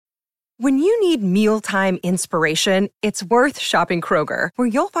When you need mealtime inspiration, it's worth shopping Kroger, where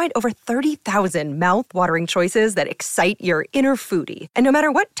you'll find over 30,000 mouth-watering choices that excite your inner foodie. And no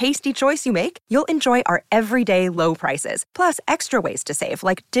matter what tasty choice you make, you'll enjoy our everyday low prices, plus extra ways to save,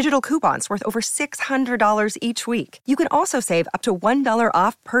 like digital coupons worth over $600 each week. You can also save up to $1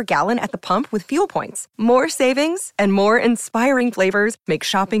 off per gallon at the pump with fuel points. More savings and more inspiring flavors make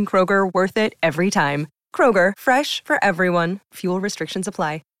shopping Kroger worth it every time. Kroger, fresh for everyone. Fuel restrictions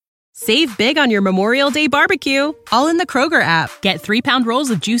apply. Save big on your Memorial Day barbecue, all in the Kroger app. Get 3-pound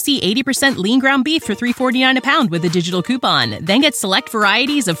rolls of juicy 80% lean ground beef for $3.49 a pound with a digital coupon. Then get select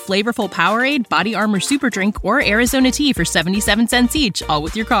varieties of flavorful Powerade, Body Armor Super Drink, or Arizona tea for 77 cents each, all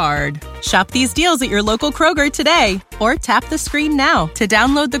with your card. Shop these deals at your local Kroger today, or tap the screen now to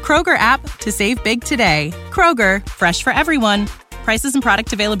download the Kroger app to save big today. Kroger, fresh for everyone. Prices and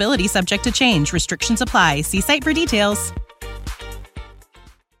product availability subject to change. Restrictions apply. See site for details.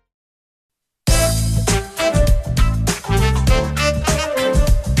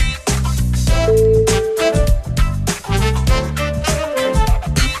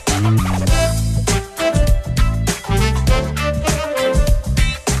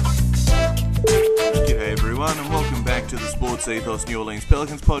 Sports Ethos New Orleans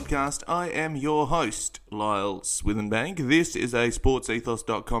Pelicans podcast. I am your host, Lyle Swithenbank. This is a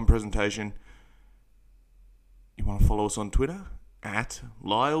sportsethos.com presentation. You want to follow us on Twitter? At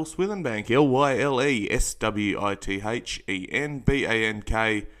Lyle Swithenbank,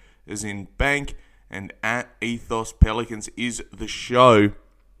 LYLESWITHENBANK as in bank, and at Ethos Pelicans is the show.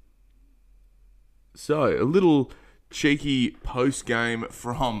 So, a little cheeky post-game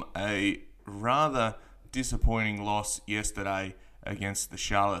from a rather disappointing loss yesterday against the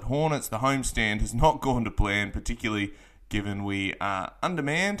Charlotte Hornets. The homestand has not gone to plan, particularly given we are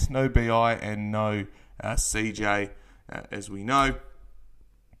undermanned, no BI and no CJ, as we know.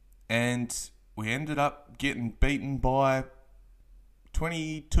 And we ended up getting beaten by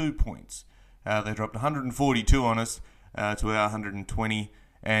 22 points. They dropped 142 on us to our 120,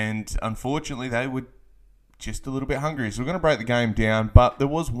 and unfortunately they were just a little bit hungry. So we're going to break the game down, but there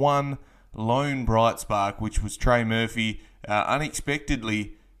was one lone bright spark, which was Trey Murphy,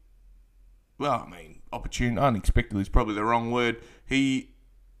 unexpectedly, unexpectedly is probably the wrong word. He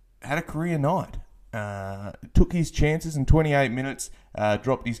had a career night. Took his chances in 28 minutes,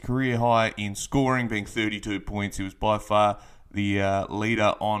 dropped his career high in scoring, being 32 points. He was by far the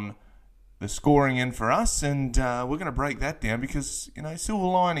leader on the scoring end for us, and we're going to break that down because, silver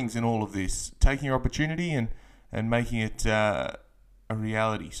linings in all of this, taking your opportunity and making it a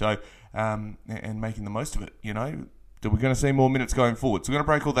reality. So, and making the most of it, that we're going to see more minutes going forward. So we're going to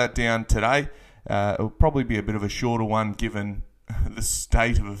break all that down today. It'll probably be a bit of a shorter one given the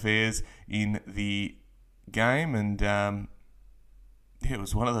state of affairs in the game. And it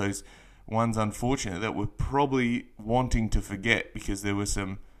was one of those ones, unfortunate, that we're probably wanting to forget because there were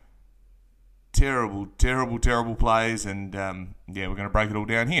some terrible plays. And we're going to break it all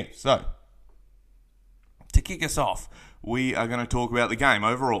down here. So, to kick us off, we are going to talk about the game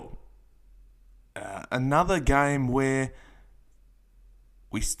overall. Another game where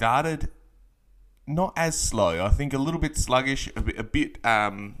we started not as slow. I think a little bit sluggish, a bit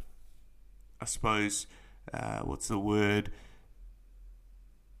I suppose, what's the word?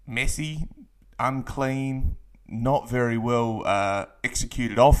 Messy, unclean, not very well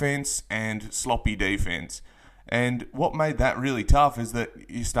executed offense, and sloppy defense. And what made that really tough is that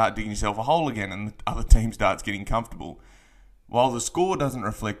you start digging yourself a hole again and the other team starts getting comfortable. While the score doesn't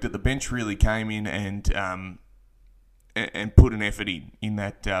reflect it, the bench really came in and put an effort in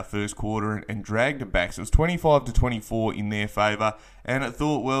that first quarter and dragged it back. So it was 25-24 in their favour. And it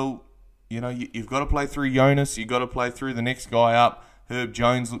thought, well, you've got to play through Jonas. You've got to play through the next guy up. Herb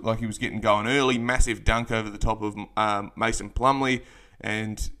Jones looked like he was getting going early. Massive dunk over the top of Mason Plumlee.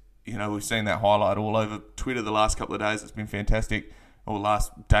 And, we've seen that highlight all over Twitter the last couple of days. It's been fantastic, or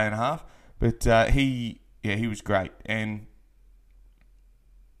last day and a half. But he was great. And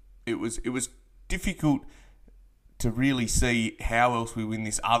it was difficult to really see how else we win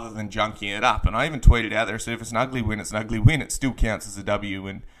this other than junking it up. And I even tweeted out there, so if it's an ugly win, it's an ugly win. It still counts as a W.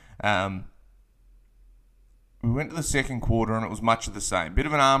 And we went to the second quarter and it was much of the same. Bit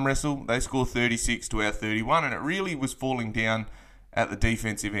of an arm wrestle. They scored 36 to our 31, and it really was falling down at the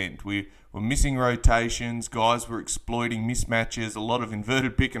defensive end. We were missing rotations. Guys were exploiting mismatches, a lot of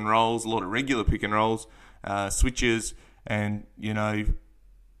inverted pick and rolls, a lot of regular pick and rolls, switches, and,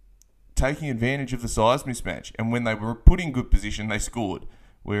 taking advantage of the size mismatch. And when they were put in good position, they scored.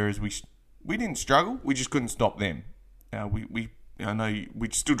 Whereas we didn't struggle, we just couldn't stop them. We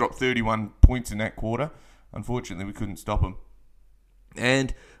still dropped 31 points in that quarter. Unfortunately, we couldn't stop them.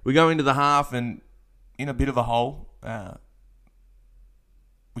 And we go into the half and in a bit of a hole.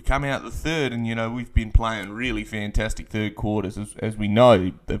 We come out the third, and, we've been playing really fantastic third quarters. As we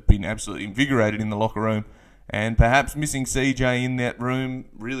know, they've been absolutely invigorated in the locker room. And perhaps missing CJ in that room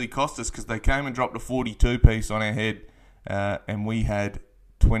really cost us, because they came and dropped a 42-piece on our head, and we had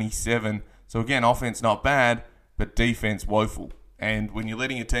 27. So again, offense not bad, but defense woeful. And when you're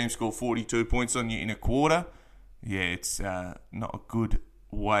letting a team score 42 points on you in a quarter, it's not a good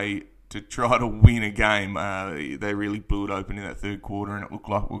way to try to win a game. They really blew it open in that third quarter, and it looked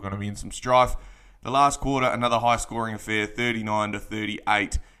like we're going to be in some strife. The last quarter, another high-scoring affair,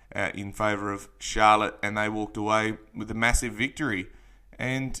 39-38 in favour of Charlotte, and they walked away with a massive victory.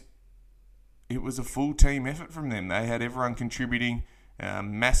 And it was a full team effort from them. They had everyone contributing, a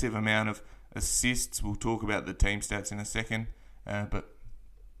massive amount of assists. We'll talk about the team stats in a second, but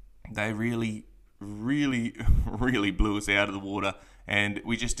they really blew us out of the water, and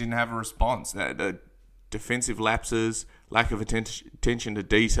we just didn't have a response. The defensive lapses, lack of attention to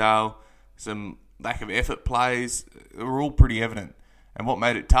detail, some lack of effort plays, were all pretty evident. And what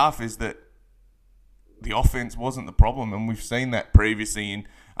made it tough is that the offense wasn't the problem, and we've seen that previously in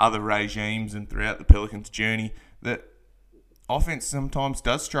other regimes and throughout the Pelicans' journey, that offense sometimes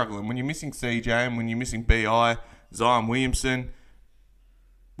does struggle. And when you're missing CJ and when you're missing BI, Zion Williamson,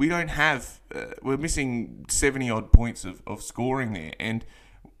 we don't have, we're missing 70-odd points of scoring there. And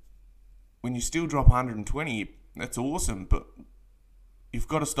when you still drop 120, that's awesome, but you've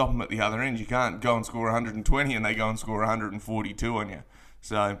got to stop them at the other end. You can't go and score 120 and they go and score 142 on you.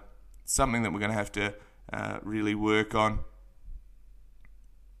 So it's something that we're going to have to really work on.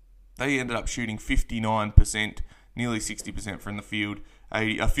 They ended up shooting 59%, nearly 60% from the field,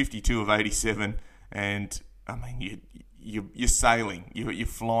 52 of 87, and I mean, you're sailing, you're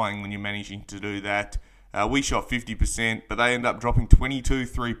flying when you're managing to do that. We shot 50%, but they end up dropping 22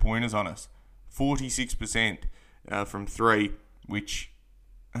 three-pointers on us, 46% from three, which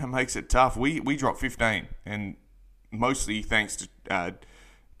makes it tough. We dropped 15, and mostly thanks to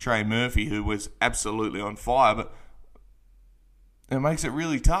Trey Murphy, who was absolutely on fire, but it makes it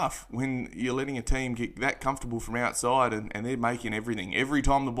really tough when you're letting a team get that comfortable from outside, and they're making everything. Every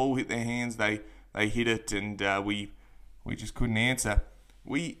time the ball hit their hands, they hit it, and we just couldn't answer.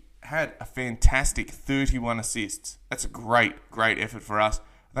 We had a fantastic 31 assists. That's a great effort for us.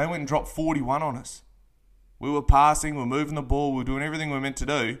 They went and dropped 41 on us. We were passing, we were moving the ball, we were doing everything we were meant to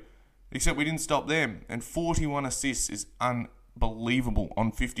do, except we didn't stop them. And 41 assists is unbelievable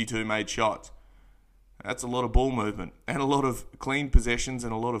on 52 made shots. That's a lot of ball movement and a lot of clean possessions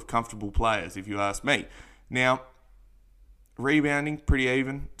and a lot of comfortable players, if you ask me. Now, rebounding, pretty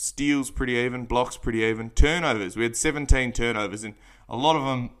even. Steals, pretty even. Blocks, pretty even. Turnovers, we had 17 turnovers, and a lot of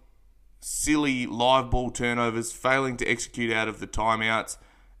them silly live ball turnovers, failing to execute out of the timeouts.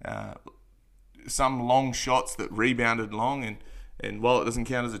 Some long shots that rebounded long, and while it doesn't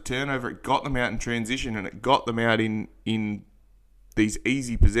count as a turnover, it got them out in transition, and it got them out in these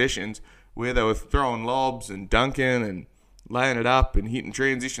easy possessions where they were throwing lobs and dunking and laying it up and hitting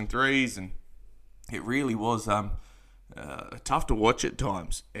transition threes, and it really was tough to watch at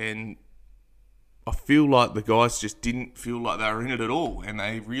times. And I feel like the guys just didn't feel like they were in it at all, and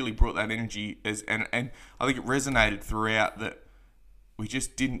they really brought that energy and I think it resonated throughout that we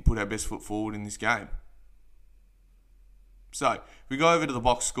just didn't put our best foot forward in this game. So, we go over to the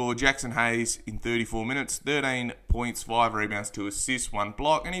box score. Jackson Hayes in 34 minutes, 13 points, 5 rebounds, 2 assists, 1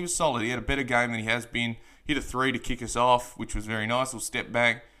 block, and he was solid. He had a better game than he has been. Hit a 3 to kick us off, which was very nice. We'll step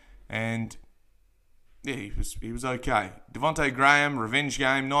back, and yeah, he was okay. Devontae Graham, revenge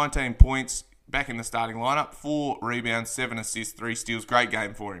game, 19 points, back in the starting lineup, 4 rebounds, 7 assists, 3 steals. Great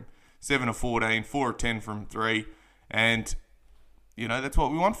game for him. 7 of 14, 4 of 10 from 3, and that's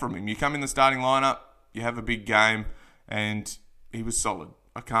what we want from him. You come in the starting lineup, you have a big game, and he was solid.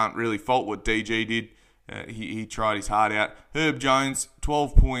 I can't really fault what DG did. He tried his heart out. Herb Jones,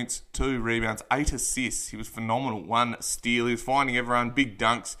 12 points, 2 rebounds, 8 assists. He was phenomenal. 1 steal. He was finding everyone. Big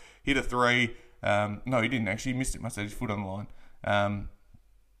dunks. Hit a 3. No, he didn't actually. He missed it. Must have his foot on the line.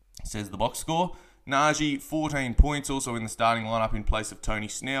 Says the box score. Najee, 14 points, also in the starting lineup in place of Tony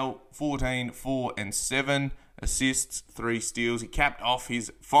Snell. 14, 4, and 7 assists, 3 steals. He capped off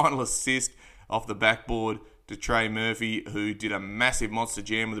his final assist off the backboard to Trey Murphy, who did a massive monster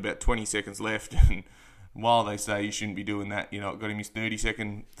jam with about 20 seconds left. And while they say you shouldn't be doing that, it got him his 31st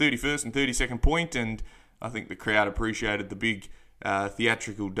and 32nd point, and I think the crowd appreciated the big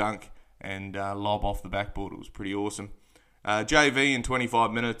theatrical dunk and lob off the backboard. It was pretty awesome. JV in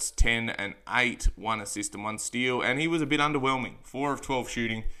 25 minutes, 10 and 8, 1 assist and 1 steal, and he was a bit underwhelming. 4 of 12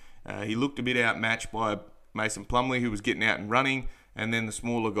 shooting. He looked a bit outmatched by Mason Plumlee, who was getting out and running, And then the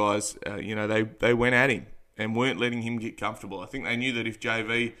smaller guys, they went at him and weren't letting him get comfortable. I think they knew that if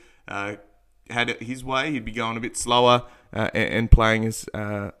JV had it his way, he'd be going a bit slower and playing as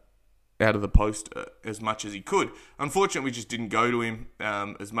out of the post as much as he could. Unfortunately, we just didn't go to him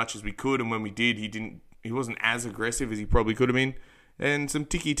as much as we could, and when we did, he wasn't as aggressive as he probably could have been. And some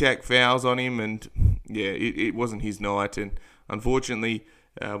ticky-tack fouls on him, and it wasn't his night. And unfortunately,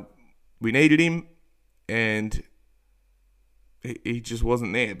 we needed him, and he just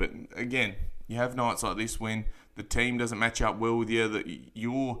wasn't there. But again, you have nights like this when the team doesn't match up well with you, that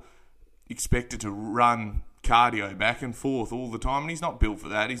you're expected to run cardio back and forth all the time, and he's not built for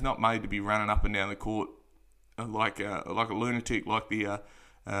that. He's not made to be running up and down the court like a lunatic, like the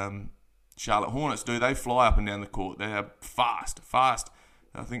Charlotte Hornets do. They fly up and down the court. They are fast.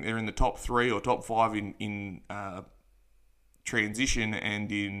 I think they're in the top 3 or top 5 in transition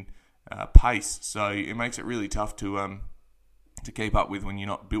and in pace. So it makes it really tough to keep up with when you're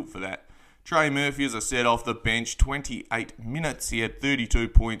not built for that. Trey Murphy, as I said, off the bench, 28 minutes. He had 32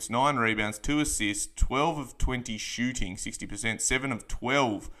 points, 9 rebounds, 2 assists, 12 of 20 shooting, 60%, 7 of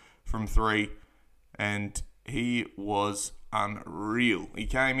 12 from 3, and he was unreal. He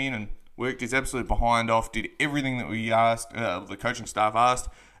came in and worked his absolute behind off, did everything that we asked, the coaching staff asked.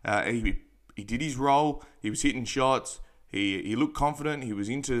 He did his role. He was hitting shots. He looked confident. He was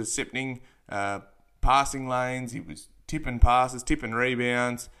intercepting passing lanes. He was tipping passes, tipping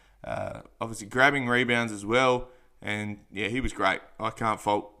rebounds. Obviously grabbing rebounds as well, and he was great. I can't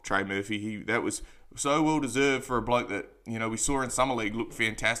fault Trey Murphy. That was so well deserved for a bloke that we saw in Summer League look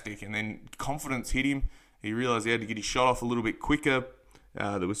fantastic, and then confidence hit him. He realised he had to get his shot off a little bit quicker.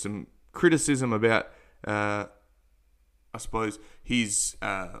 There was some criticism about I suppose his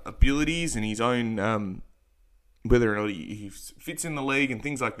abilities and his own whether or not he fits in the league and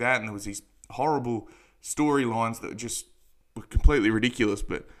things like that, and there was these horrible storylines that just were completely ridiculous,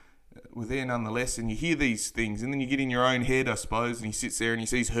 but were there nonetheless. And you hear these things, and then you get in your own head, I suppose, and he sits there and he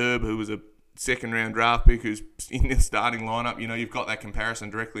sees Herb, who was a second-round draft pick, who's in the starting lineup. You've got that comparison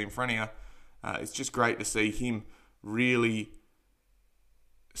directly in front of you. It's just great to see him really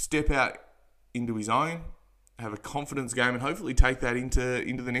step out into his own, have a confidence game, and hopefully take that into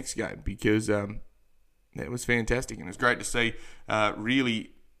the next game, because that was fantastic. And it's great to see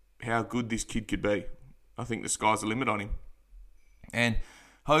really how good this kid could be. I think the sky's the limit on him. And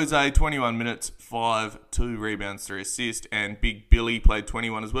Jose, 21 minutes, 5, 2 rebounds, 3 assists, and Big Billy played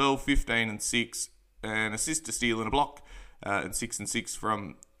 21 as well, 15 and 6, an assist, a steal and a block, and 6 of 6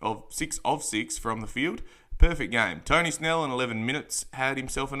 from the field. Perfect game. Tony Snell in 11 minutes had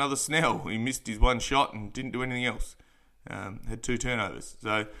himself another Snell. He missed his one shot and didn't do anything else. Had 2 turnovers.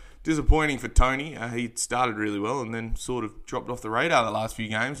 So disappointing for Tony. He started really well and then sort of dropped off the radar the last few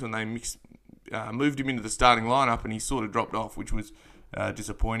games when they moved him into the starting lineup, and he sort of dropped off, which was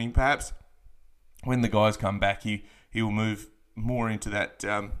disappointing. Perhaps when the guys come back, he will move more into that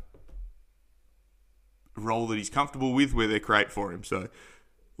role that he's comfortable with, where they're great for him. So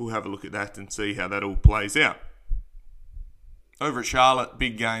we'll have a look at that and see how that all plays out. Over at Charlotte,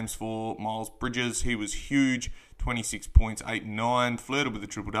 big games for Miles Bridges. He was huge, 26 points, 8 and 9, flirted with a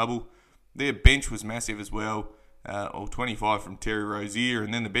triple-double. Their bench was massive as well, 25 from Terry Rozier,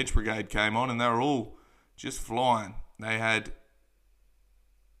 and then the bench brigade came on, and they were all just flying. They had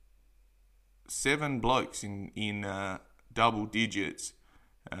 7 blokes in double digits,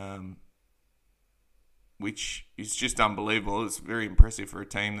 which is just unbelievable. It's very impressive for a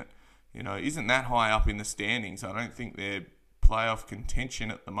team that isn't that high up in the standings. I don't think they're playoff contention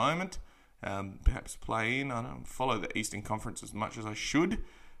at the moment. Perhaps play in. I don't follow the Eastern Conference as much as I should,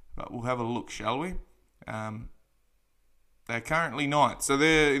 but we'll have a look, shall we? They're currently 9th, so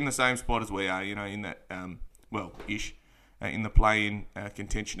they're in the same spot as we are. In that ish, in the play-in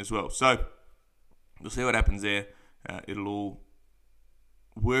contention as well. So we'll see what happens there. It'll all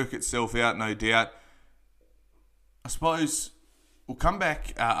work itself out, no doubt. I suppose we'll come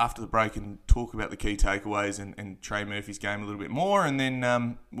back after the break and talk about the key takeaways and Trey Murphy's game a little bit more, and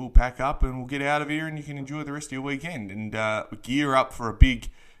then we'll pack up and we'll get out of here, and you can enjoy the rest of your weekend and gear up for a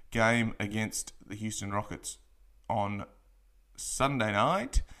big game against the Houston Rockets on Sunday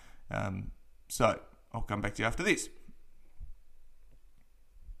night. So I'll come back to you after this.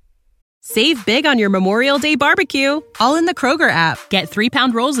 Save big on your Memorial Day barbecue, all in the Kroger app. Get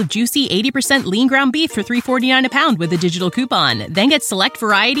 3-pound rolls of juicy 80% lean ground beef for $3.49 a pound with a digital coupon. Then get select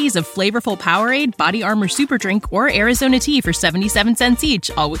varieties of flavorful Powerade, Body Armor Super Drink, or Arizona tea for 77 cents each,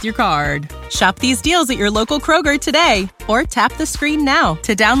 all with your card. Shop these deals at your local Kroger today, or tap the screen now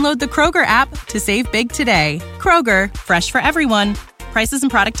to download the Kroger app to save big today. Kroger, fresh for everyone. Prices and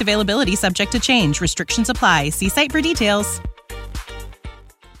product availability subject to change. Restrictions apply. See site for details.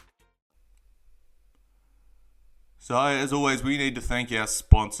 So, as always, we need to thank our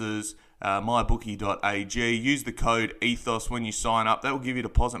sponsors, mybookie.ag. Use the code ETHOS when you sign up. That will give you a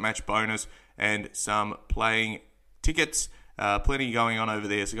deposit match bonus and some playing tickets. Plenty going on over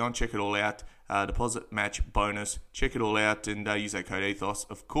there, so go and check it all out. Deposit match bonus. Check it all out and use that code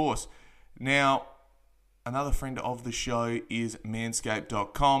ETHOS, of course. Now, another friend of the show is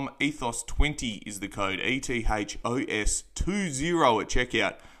manscaped.com. Ethos20 is the code, ETHOS20 at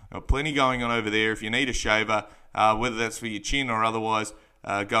checkout. Plenty going on over there. If you need a shaver, whether that's for your chin or otherwise,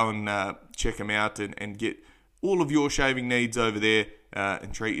 go and check them out and get all of your shaving needs over there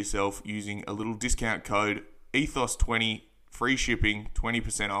and treat yourself using a little discount code Ethos20, free shipping,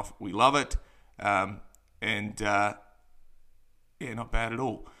 20% off. We love it. Not bad at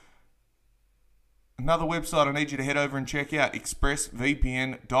all. Another website I need you to head over and check out,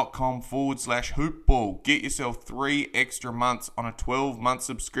 expressvpn.com/hoopball. Get yourself 3 extra months on a 12-month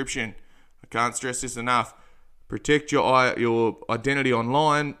subscription. I can't stress this enough. Protect your identity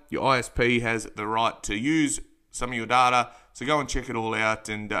online. Your ISP has the right to use some of your data. So go and check it all out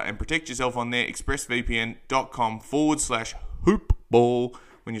and protect yourself on there. expressvpn.com/hoopball.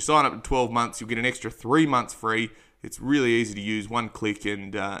 When you sign up to 12 months, you'll get an extra 3 months free. It's really easy to use. One click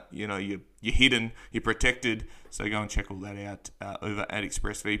and, you're hidden, you're protected. So go and check all that out over at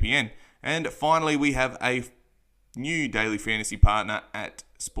ExpressVPN. And finally, we have a new daily fantasy partner at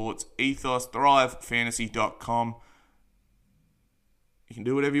Sports Ethos, thrivefantasy.com. You can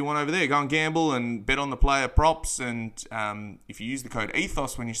do whatever you want over there. Go and gamble and bet on the player props. And if you use the code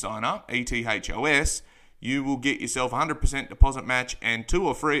ETHOS when you sign up, ETHOS, you will get yourself 100% deposit match and 2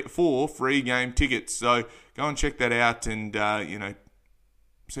 or 4 free game tickets. So go and check that out and,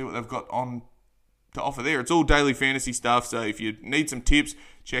 see what they've got on to offer there. It's all daily fantasy stuff. So if you need some tips,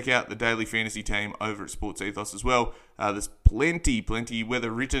 check out the daily fantasy team over at Sports Ethos as well. There's plenty, whether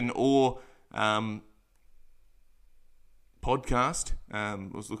written or podcast. I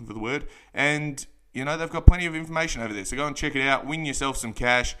was looking for the word. And, they've got plenty of information over there. So go and check it out. Win yourself some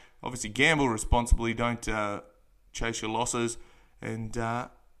cash. Obviously, gamble responsibly. Don't chase your losses. And,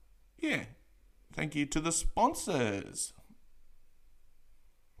 thank you to the sponsors.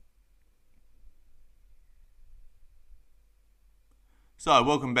 So,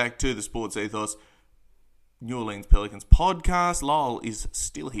 welcome back to the Sports Ethos New Orleans Pelicans podcast. Lyle is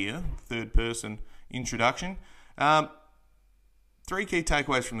still here, third person introduction. 3 key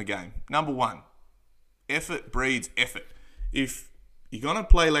takeaways from the game. Number 1, effort breeds effort. If you're going to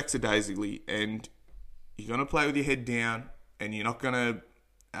play lackadaisically and you're going to play with your head down and you're not going to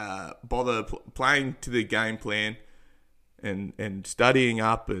bother playing to the game plan and studying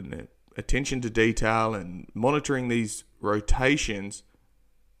up and attention to detail and monitoring these rotations,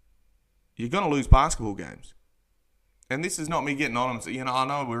 you're going to lose basketball games. And this is not me getting on them. I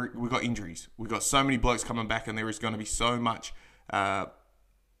know we've got injuries. We've got so many blokes coming back and there is going to be so much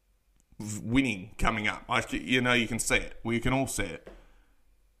winning coming up. You can see it. We can all see it.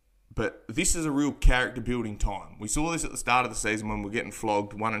 But this is a real character building time. We saw this at the start of the season when we're getting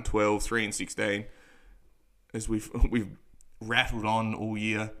flogged 1-12, 3-16, as we've rattled on all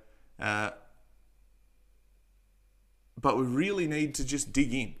year. But we really need to just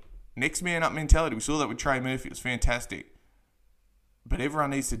dig in. Next man up mentality. We saw that with Trey Murphy. It was fantastic. But everyone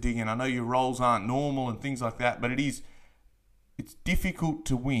needs to dig in. I know your roles aren't normal and things like that, but it's difficult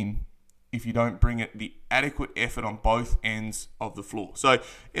to win if you don't bring the adequate effort on both ends of the floor. So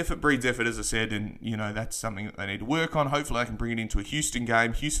effort breeds effort, as I said, and that's something that they need to work on. Hopefully they can bring it into a Houston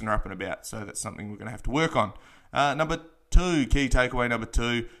game. Houston are up and about, so that's something we're going to have to work on. Number 2, key takeaway number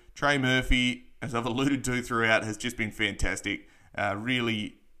 2, Trey Murphy, as I've alluded to throughout, has just been fantastic.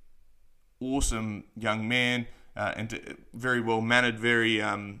 Really awesome young man and very well mannered, very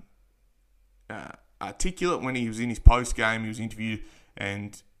articulate when he was in his post game. He was interviewed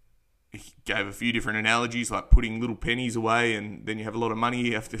and he gave a few different analogies, like putting little pennies away, and then you have a lot of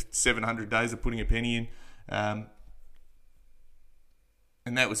money after 700 days of putting a penny in. And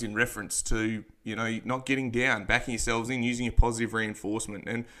that was in reference to, not getting down, backing yourselves in, using your positive reinforcement.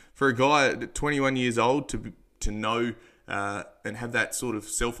 And for a guy at 21 years old to know and have that sort of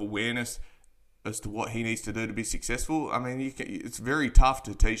self-awareness as to what he needs to do to be successful, it's very tough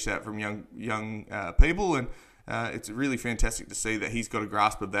to teach that from young people. And it's really fantastic to see that he's got a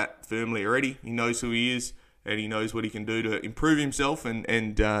grasp of that firmly already. He knows who he is and he knows what he can do to improve himself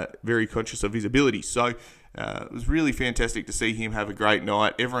and very conscious of his abilities. So it was really fantastic to see him have a great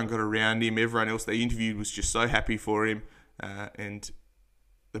night. Everyone got around him. Everyone else they interviewed was just so happy for him. And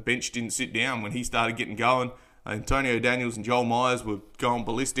the bench didn't sit down when he started getting going. Antonio Daniels and Joel Myers were going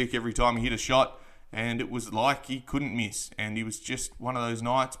ballistic every time he hit a shot. And it was like he couldn't miss. And he was just one of those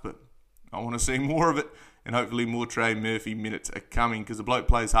nights. But I want to see more of it, and hopefully more Trey Murphy minutes are coming because the bloke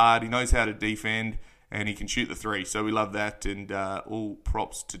plays hard, he knows how to defend, and he can shoot the three. So we love that, and all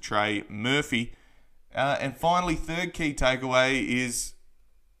props to Trey Murphy. And finally, third key takeaway is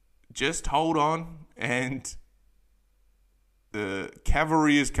just hold on, and the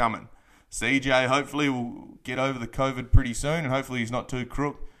cavalry is coming. CJ hopefully will get over the COVID pretty soon, and hopefully he's not too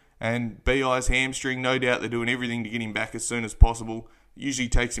crook. And BI's hamstring, no doubt they're doing everything to get him back as soon as possible. It usually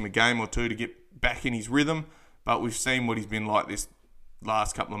takes him a game or two to get back in his rhythm, but we've seen what he's been like this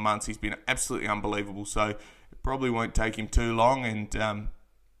last couple of months. He's been absolutely unbelievable, so it probably won't take him too long, and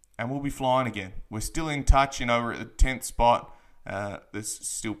we'll be flying again. We're still in touch, we're at the 10th spot. There's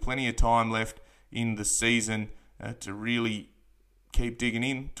still plenty of time left in the season to really keep digging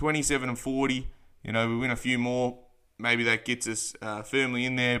in. 27-40, we win a few more. Maybe that gets us firmly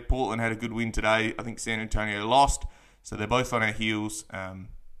in there. Portland had a good win today. I think San Antonio lost, so they're both on our heels.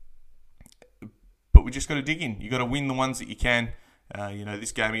 But we just got to dig in. You got to win the ones that you can.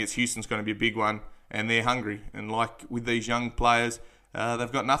 This game against Houston's going to be a big one, and they're hungry. And like with these young players,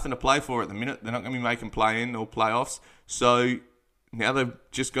 they've got nothing to play for at the minute. They're not going to be making play-in or playoffs. So now they're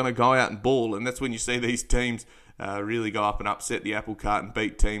just going to go out and ball, and that's when you see these teams really go up and upset the apple cart and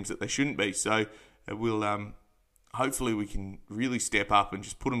beat teams that they shouldn't be. So we'll hopefully we can really step up and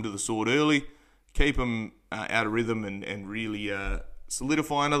just put them to the sword early, keep them out of rhythm, and really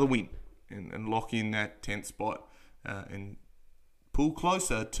solidify another win and lock in that 10th spot and pull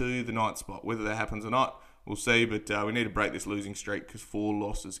closer to the 9th spot. Whether that happens or not, we'll see, but we need to break this losing streak because 4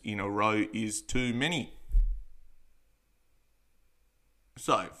 losses in a row is too many.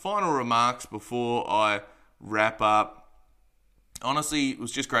 So, final remarks before I wrap up. Honestly, it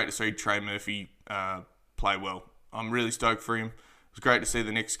was just great to see Trey Murphy play well. I'm really stoked for him. It was great to see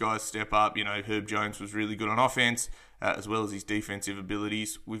the next guys step up. Herb Jones was really good on offense, as well as his defensive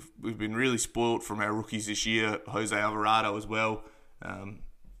abilities. We've been really spoilt from our rookies this year, Jose Alvarado as well.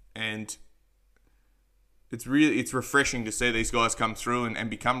 And it's refreshing to see these guys come through and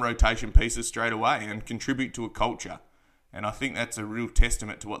become rotation pieces straight away and contribute to a culture. And I think that's a real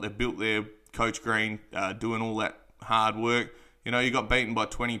testament to what they've built there. Coach Green doing all that hard work. You got beaten by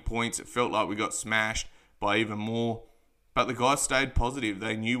 20 points. It felt like we got smashed by even more. But the guys stayed positive.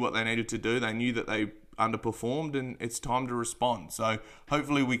 They knew what they needed to do. They knew that they underperformed, and it's time to respond. So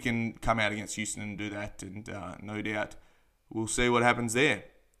hopefully we can come out against Houston and do that. And no doubt we'll see what happens there.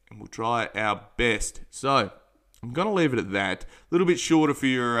 And we'll try our best. So I'm going to leave it at that. A little bit shorter for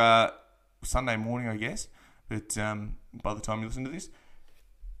your Sunday morning, I guess. But by the time you listen to this,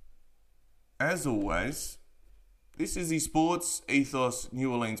 as always, this is the Sports Ethos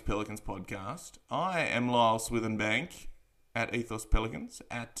New Orleans Pelicans podcast. I am Lyle Swithenbank at Ethos Pelicans,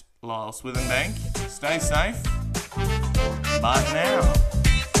 at Lyle Swithenbank. Stay safe. Bye for now.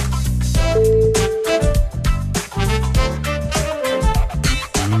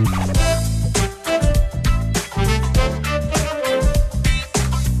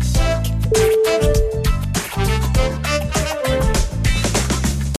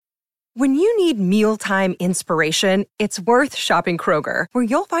 When you need mealtime inspiration, it's worth shopping Kroger, where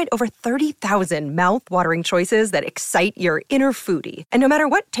you'll find over 30,000 mouth-watering choices that excite your inner foodie. And no matter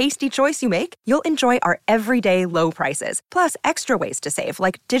what tasty choice you make, you'll enjoy our everyday low prices, plus extra ways to save,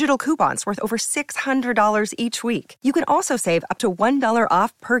 like digital coupons worth over $600 each week. You can also save up to $1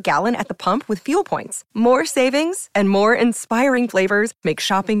 off per gallon at the pump with fuel points. More savings and more inspiring flavors make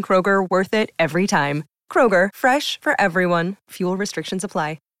shopping Kroger worth it every time. Kroger, fresh for everyone. Fuel restrictions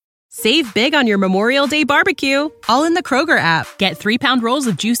apply. Save big on your Memorial Day barbecue, all in the Kroger app. Get 3-pound rolls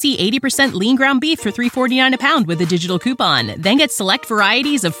of juicy 80% lean ground beef for $3.49 a pound with a digital coupon. Then get select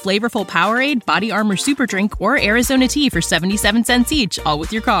varieties of flavorful Powerade, Body Armor Super Drink, or Arizona tea for 77 cents each, all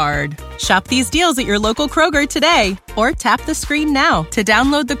with your card. Shop these deals at your local Kroger today, or tap the screen now to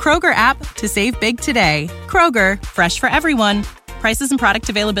download the Kroger app to save big today. Kroger, fresh for everyone. Prices and product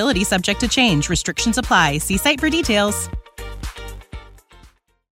availability subject to change. Restrictions apply. See site for details.